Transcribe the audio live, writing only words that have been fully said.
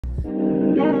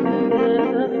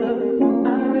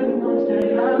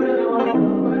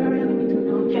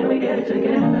Can we get it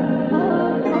together?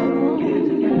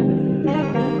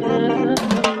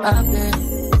 I've been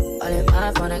all in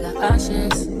my phone, I got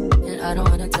options, and I don't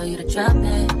wanna tell you to drop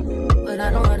it, but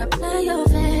I don't wanna play your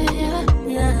fair.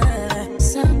 Yeah,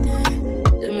 something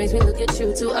that makes me look at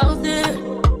you too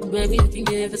often. Baby, you can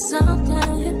give it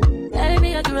something.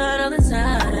 Baby, I can run all the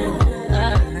time.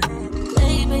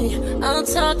 Baby, I'm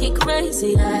talking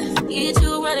crazy. I need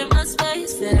you running my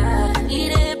space, but I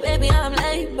need it, baby. I'm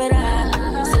late, but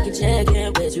I still can check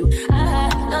in with you. I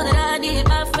know that I need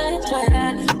my friends, but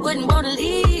I wouldn't wanna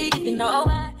leave, you know.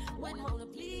 I wouldn't wanna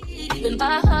bleed, even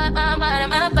my heart, my mind,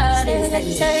 and my body.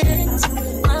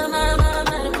 My mind,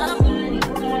 and my body.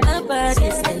 My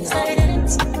body says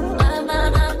my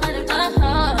mind, and my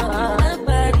heart. My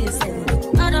body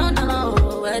says I don't know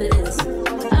what it is.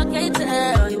 I can't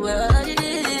tell you what it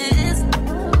is,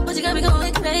 but you got me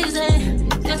going crazy.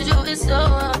 Just you is so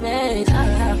amazing.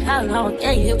 How long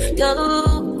can you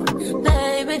go,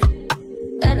 baby?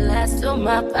 That last to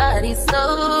my body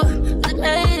so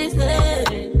crazy.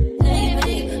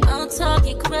 Baby, I'm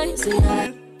talking crazy.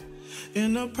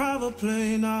 In a private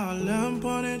plane, I lamp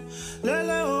on it.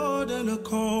 Lele oh, then they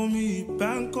call me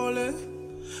Bankole.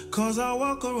 Cause I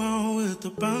walk around with the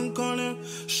bank on it.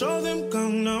 Show them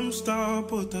Gangnam Style,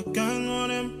 put the gang on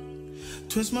him.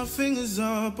 Twist my fingers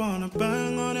up on a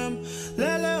bang on him.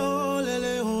 Lele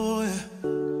oh, yeah.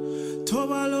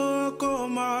 Tobalo ko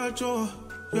macho,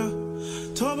 yeah.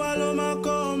 Tobalo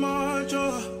mako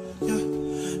macho, yeah.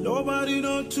 Nobody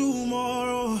know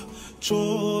tomorrow.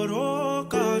 Choro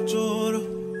ka choro.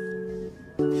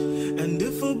 And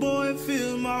if a boy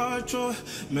feel macho,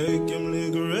 make him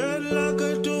lick red like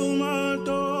a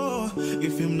tomato.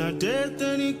 If him not dead,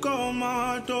 then he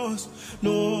comatose.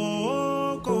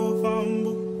 No go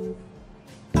fambo.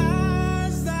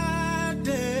 As that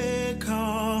day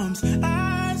comes,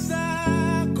 as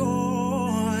I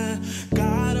go,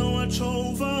 God watch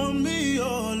over me,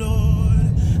 oh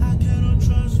Lord. I cannot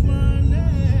trust my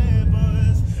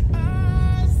neighbors.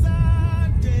 As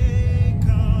that day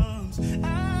comes,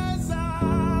 as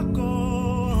I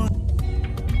go.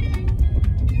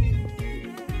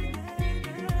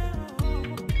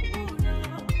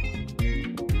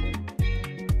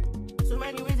 So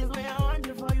many reasons why I want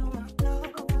you for you, my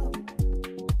love.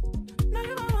 Now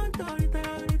you want to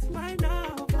return, it's my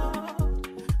love.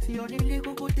 See all the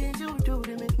little good things you do,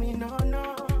 they make me no.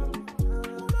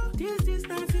 This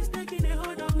distance is taking a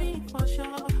hold of me, for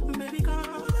sure. Baby,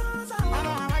 come. I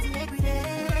know how to make me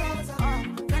dance.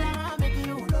 Girl, I wanna make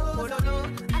you. Oh, no.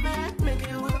 I better make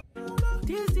you.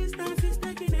 This distance is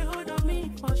taking a hold of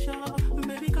me, for sure.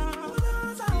 Baby, come.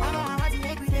 I know how to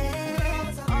make me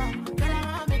dance. Girl, I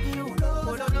wanna make you.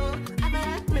 Oh, no. I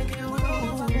better make you. Oh,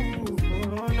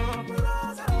 no.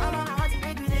 I know how to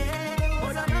make me dance.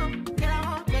 Oh, no. Girl, I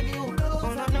wanna make you.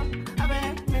 Oh, no. I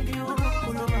better make you.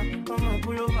 Pull over. Come on,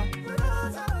 pull over.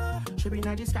 Should be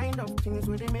not this kind of things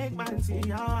where they make man see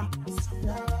ya.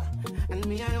 And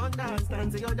me, I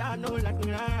understand, so your dad know like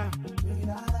me.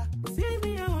 See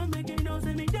me, I want make you know,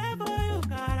 say me there for you,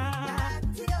 cara.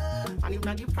 And if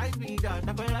not the price be that,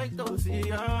 I feel like to see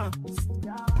ya.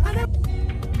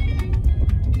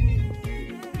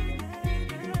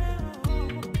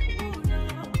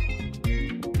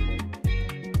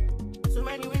 So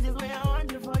many reasons why I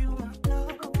want you for you, my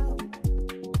love.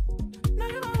 Now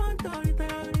you want to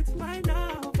return, it's my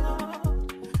love.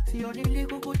 See all the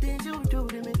little good things you do,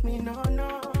 they make me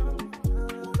no.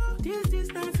 This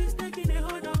distance is taking a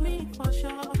hold of me, for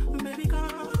sure. Baby, come.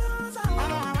 I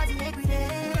know how to make me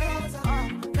dance.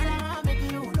 Girl, I wanna make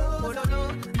you. Oh,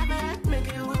 no. I better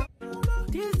make you.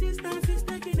 This distance is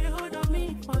taking a hold of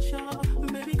me, for sure.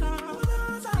 Baby, come.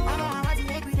 I know how to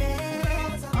make me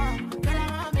dance. Girl, I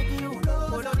wanna make you.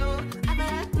 Oh, no. I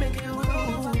better make you. Oh,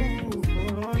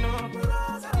 no.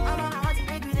 I know how to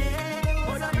make me dance.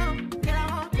 Oh, no. Girl, I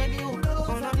wanna make you.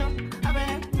 Oh, no. I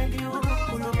better make you.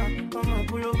 Pull over. Come on,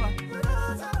 pull over.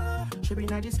 Should be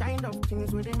not this kind of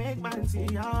things where they make man see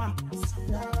ya.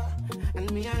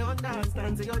 And me, I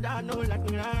understand, so your dad know like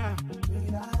me.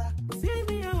 See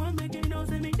me, I want make you know,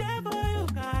 say me there for you,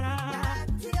 cara.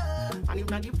 And if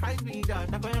not the price be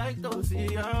that, I feel like to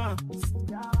see ya.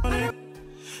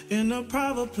 In a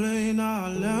private plane,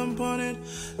 I lamp on it.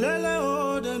 Lele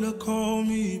oh, then they call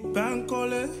me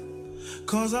Bankole.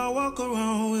 Cause I walk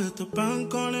around with the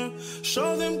bank on him.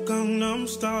 Show them Gangnam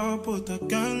Style, put the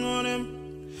gang on him.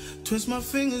 Twist my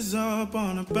fingers up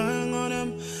on a bang on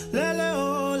him. Lele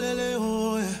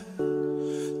oh, yeah.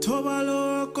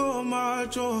 Tobalo ko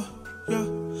macho, yeah.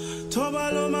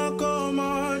 Tobalo mako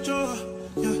macho,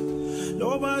 yeah.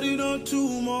 Nobody know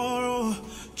tomorrow.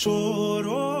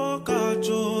 Choro,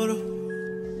 kachoro.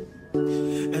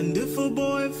 And if a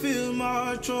boy feel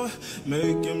macho,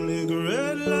 make him lick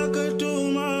red like a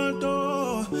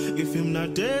tomato. If him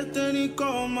not dead, then he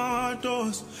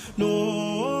comatose.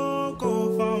 No, go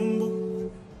fambo.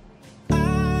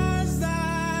 As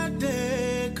that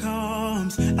day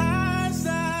comes, as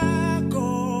I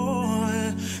go,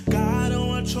 God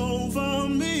watch over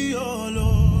me, oh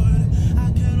Lord.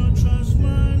 I cannot trust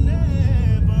my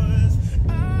neighbors.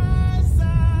 As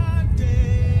that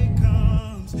day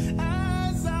comes,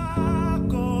 as I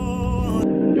go.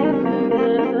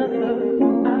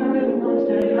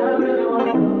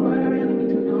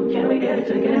 Can we get it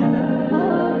together?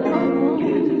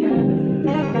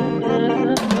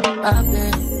 I've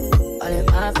been all in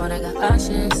my phone, I got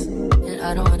options. And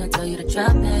I don't wanna tell you to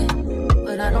drop it,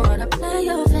 but I don't wanna play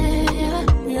your fair.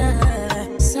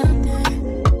 Yeah,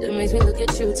 something that makes me look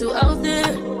at you too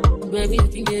often. Baby, you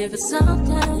can give it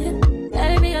something.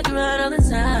 Baby, I can run all the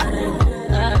time.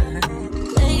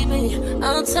 Baby,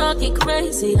 I'm talking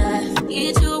crazy. I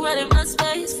need you running my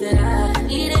space, but I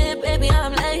need it, baby.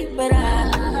 I'm late, but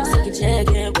I'm still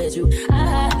checking with you.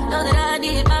 I know that I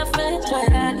need my friends,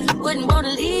 but I wouldn't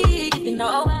wanna leave, you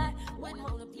know. I wouldn't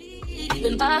wanna bleed,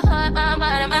 even my heart, my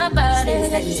mind, and my body.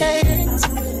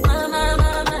 My mind,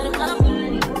 and my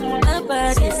body. My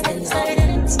body says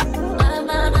my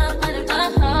mind, and my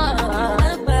heart.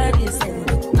 My body says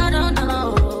I don't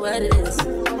know what it is.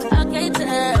 I can't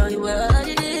tell you what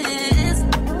it is,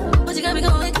 but you got me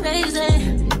going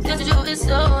crazy. Just you is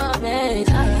so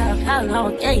amazing. How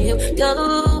long can you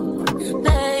go,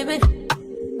 baby?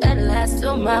 That last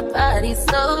to my body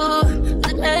so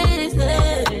crazy.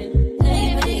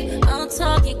 Baby, I'm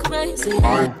talking crazy.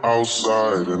 I'm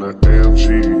outside in an AMG,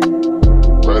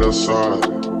 right outside,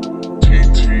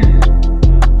 TT.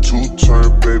 Two-turn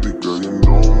baby girl, you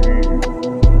know me.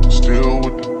 Still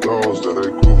with the dogs that I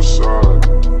grew beside.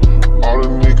 All the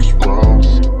niggas round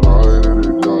me, right and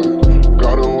they die.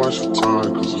 Gotta watch the time,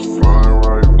 cause it's flying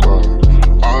right by.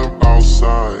 I'm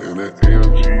outside in an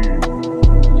AMG,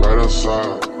 right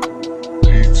outside,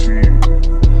 TT.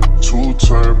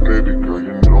 Two-turn baby girl,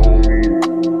 you know me.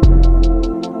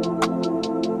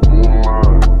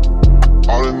 Moonlight.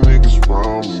 All the niggas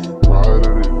round me, right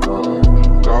and they die.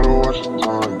 Gotta watch the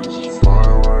time, cause it's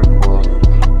flying right by.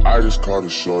 I just caught a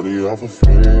shorty off a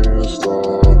Finsta.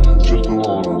 Just the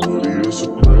one on hoodie, it's a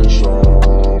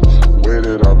crenshaw. Way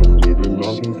that I've been living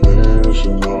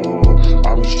unconventional.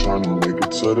 I'm just trying to make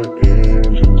it to the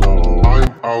end, you know. I'm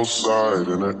outside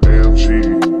in an AMG,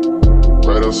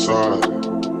 right outside,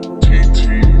 TT.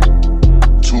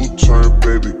 Two-turn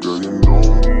baby girl, you know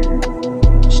me.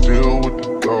 Still with the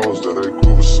dogs that I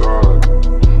grew beside.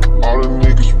 All the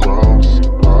niggas round me,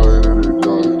 right and they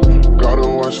die. Gotta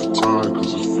watch the time,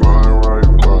 cause it's flying right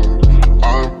by.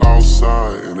 I'm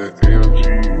outside in an AMG,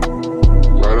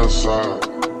 right outside,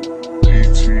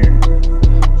 TT.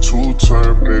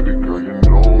 Two-turn baby girl, you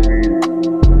know me.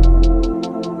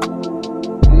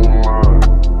 Moonlight.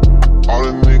 All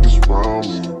the niggas round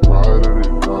me, right and they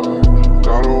die.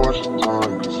 Gotta watch the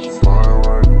time, cause it's flying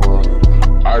right by.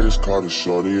 I just caught a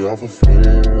shorty off a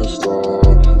Finsta.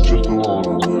 Just the one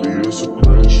on hoodie, it's a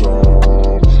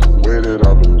crenshaw. Way that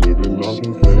I've been living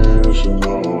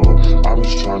unconventional. I'm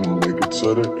just trying to make it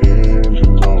to the end,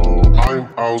 you know. I'm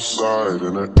outside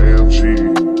in an AMG,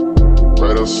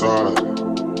 right outside,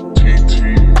 TT.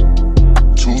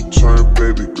 Two-turn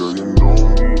baby girl, you know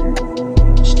me.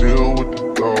 Still with the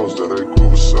dogs that I grew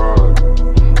beside.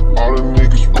 All the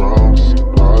niggas round me,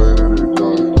 right and they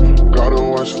die. Gotta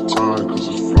watch the time, cause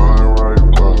it's flying right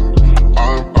by.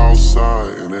 I'm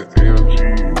outside in an AMG,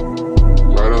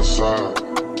 right outside,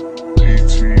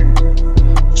 TT.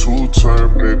 Two-turn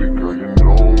baby girl, you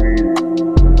know me.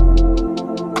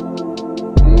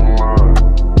 Moonlight.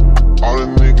 All the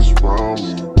niggas round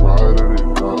me, right and they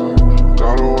die.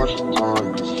 Gotta watch the time,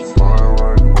 cause it's flying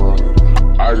right by.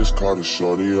 I just caught a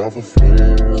shorty off a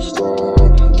Finsta.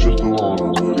 Just the one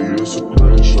on hoodie, it's a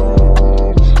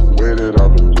crenshaw. Way that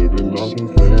I've been living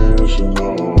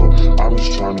unconventional. I'm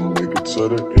just trying to make it to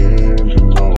the end.